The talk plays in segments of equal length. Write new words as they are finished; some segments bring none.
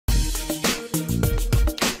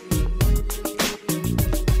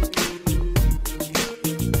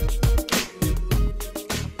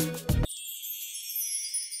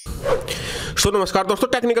सो नमस्कार दोस्तों,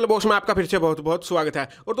 technical box में आपका फिर से बहुत बहुत स्वागत है।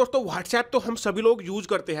 और दोस्तों व्हाट्सएप तो हम सभी लोग यूज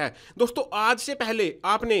करते हैं। दोस्तों आज से पहले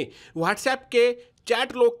आपने व्हाट्सएप के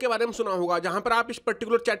चैट लॉक के बारे में सुना होगा, जहां पर आप इस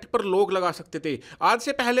पर्टिकुलर चैट पर लॉक लगा सकते थे। आज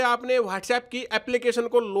से पहले आपने व्हाट्सएप की एप्लीकेशन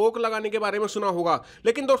को लॉक लगाने के बारे में सुना होगा।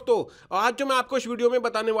 लेकिन दोस्तों आज जो मैं आपको इस वीडियो में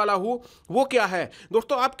बताने वाला हूं वो क्या है।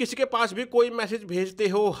 दोस्तों आप किसी के पास भी कोई मैसेज भेजते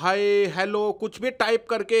हो, हाय हेलो कुछ भी टाइप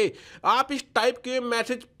करके, आप इस टाइप के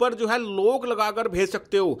मैसेज पर जो है लॉक लगाकर भेज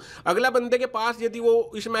सकते हो। अगला बंदे के पास यदि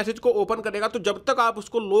वो इस मैसेज को ओपन करेगा तो जब तक आप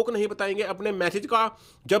उसको लॉक नहीं बताएंगे अपने मैसेज का,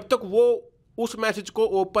 जब तक वो उस मैसेज को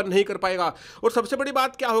ओपन नहीं कर पाएगा। और सबसे बड़ी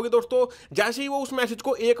बात क्या होगी दोस्तों, जैसे ही वो उस मैसेज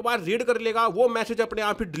को एक बार रीड कर लेगा वो मैसेज अपने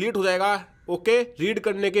आप ही डिलीट हो जाएगा। ओके, रीड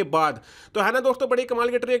करने के बाद तो है ना दोस्तों, बड़ी कमाल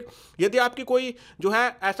की ट्रिक। यदि आपकी कोई जो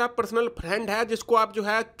है ऐसा पर्सनल फ्रेंड है जिसको आप जो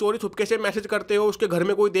है चोरी छुपके से मैसेज करते हो, उसके घर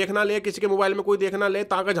में कोई देख ना ले, किसी के मोबाइल में कोई देख ना ले,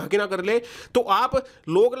 ताकि झांकी ना कर ले, तो आप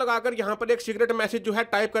लॉक लगाकर यहाँ पर एक सीक्रेट मैसेज जो है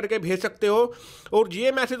टाइप करके भेज सकते हो। और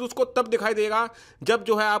ये मैसेज उसको तब दिखाई देगा जब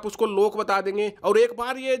जो है आप उसको लॉक बता देंगे। और एक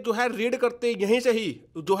बार ये जो है रीड करते यहीं से ही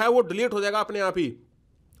जो है वो डिलीट हो जाएगा अपने आप ही।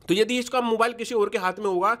 तो यदि इसका मोबाइल किसी और के हाथ में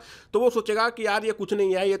होगा तो वो सोचेगा कि यार ये कुछ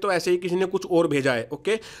नहीं है, ये तो ऐसे ही किसी ने कुछ और भेजा है।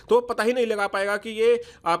 ओके, तो पता ही नहीं लगा पाएगा कि ये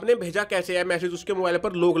आपने भेजा कैसे है मैसेज उसके मोबाइल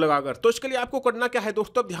पर लॉक लगाकर। तो इसके लिए आपको करना क्या है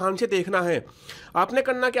दोस्तों, ध्यान से देखना है। आपने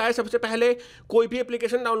करना क्या है, सबसे पहले कोई भी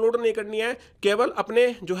एप्लीकेशन डाउनलोड नहीं करनी है, केवल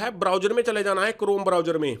अपने जो है ब्राउजर में चले जाना है, क्रोम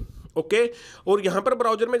ब्राउजर में। ओके, और यहाँ पर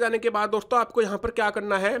ब्राउजर में जाने के बाद दोस्तों आपको यहाँ पर क्या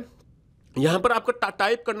करना है, यहाँ पर आपको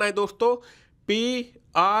टाइप करना है दोस्तों PRIVNOTE।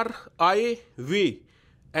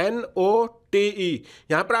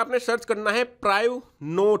 यहाँ पर आपने सर्च करना है प्राइव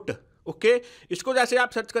नोट। ओके, इसको जैसे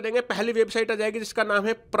आप सर्च करेंगे पहली वेबसाइट आ जाएगी जिसका नाम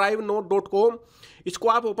है privenode.com। इसको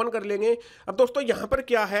आप ओपन कर लेंगे। अब दोस्तों यहाँ पर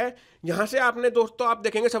क्या है, यहाँ से आपने दोस्तों आप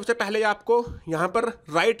देखेंगे सबसे पहले आपको यहाँ पर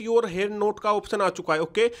राइट योर हेयर नोट का ऑप्शन आ चुका है।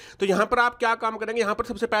 ओके, तो यहाँ पर आप क्या काम करेंगे, यहाँ पर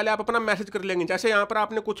सबसे पहले आप अपना मैसेज कर लेंगे। जैसे यहाँ पर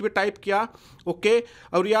आपने कुछ भी टाइप किया, ओके,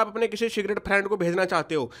 और ये आप अपने किसी सीक्रेट फ्रेंड को भेजना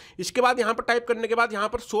चाहते हो। इसके बाद यहाँ पर टाइप करने के बाद यहाँ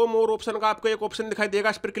पर शो मोर ऑप्शन का आपको एक ऑप्शन दिखाई देगा,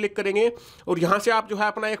 इस पर क्लिक करेंगे और यहाँ से आप जो है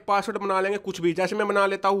अपना एक पासवर्ड बना लेंगे, कुछ भी, जैसे मैं बना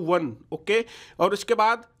लेता हूँ 1। ओके, और इसके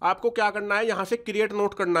बाद आपको क्या करना है, यहाँ से क्रिएट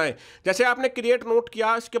नोट करना है। जैसे आपने क्रिएट नोट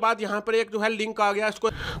किया, इसके बाद यहाँ पर एक जो है लिंक आ गया, इसको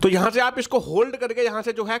तो यहाँ से आप इसको होल्ड करके यहाँ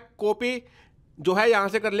से जो है कॉपी जो है यहाँ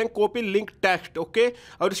से कर लेंगे, कॉपी लिंक टेक्स्ट। ओके,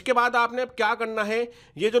 और इसके बाद आपने क्या करना है,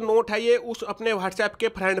 ये जो नोट है ये उस अपने व्हाट्सएप के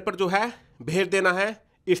फ्रेंड पर जो है भेज देना है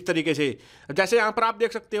इस तरीके से। जैसे यहाँ पर आप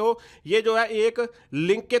देख सकते हो ये जो है एक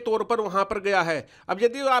लिंक के तौर पर वहाँ पर गया है। अब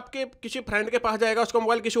यदि आपके किसी फ्रेंड के पास जाएगा, उसका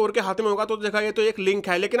मोबाइल किसी और के हाथ में होगा तो देखा ये तो एक लिंक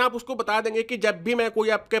है, लेकिन आप उसको बता देंगे कि जब भी मैं कोई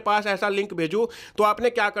आपके पास ऐसा लिंक भेजूँ तो आपने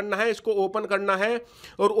क्या करना है, इसको ओपन करना है।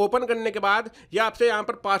 और ओपन करने के बाद ये आपसे यहाँ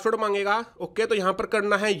पर पासवर्ड मांगेगा। ओके, तो यहाँ पर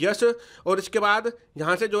करना है यस, और इसके बाद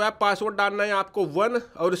यहाँ से जो है पासवर्ड डालना है आपको 1,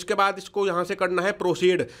 और इसके बाद इसको यहाँ से करना है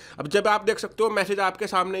प्रोसीड। अब जब आप देख सकते हो मैसेज आपके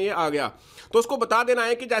सामने ये आ गया, तो उसको बता देना है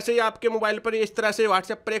कि जैसे ही आपके मोबाइल पर इस तरह से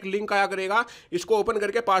व्हाट्सएप पर एक लिंक आया करेगा, इसको ओपन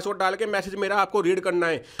करके पासवर्ड डाल के मैसेज मेरा आपको रीड करना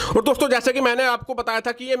है। और दोस्तों जैसे कि मैंने आपको बताया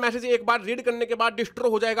था कि ये मैसेज एक बार रीड करने के बाद डिस्ट्रो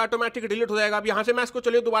हो जाएगा, ऑटोमेटिक डिलीट हो जाएगा। अब यहाँ से मैं इसको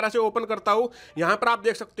चलिए दोबारा से ओपन करता हूँ। यहाँ पर आप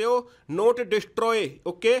देख सकते हो नोट डिस्ट्रॉय।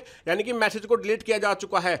 ओके, यानी कि मैसेज को डिलीट किया जा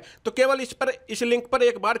चुका है। तो केवल इस पर, इस लिंक पर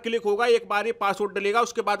एक बार क्लिक होगा, एक बार ये पासवर्ड डलेगा,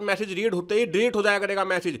 उसके बाद मैसेज रीड होते ही डिलीट हो जाया करेगा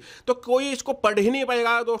मैसेज। तो कोई इसको पढ़ ही नहीं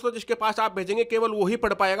पाएगा दोस्तों, जिसके पास आप भेजेंगे केवल वही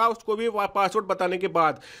पढ़ पाएगा, उसको भी पासवर्ड बताने के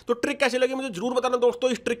बाद। तो ट्रिक कैसी लगी मुझे जरूर बताना दोस्तों।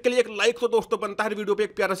 इस ट्रिक के लिए एक लाइक तो दोस्तों बनता है, वीडियो पे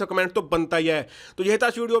एक प्यारा सा कमेंट तो बनता ही है। तो यही था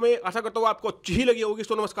इस वीडियो में, आशा करता हूँ आपको अच्छी लगी होगी।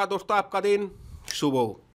 सो नमस्कार दोस्तों, आपका दिन शुभ हो।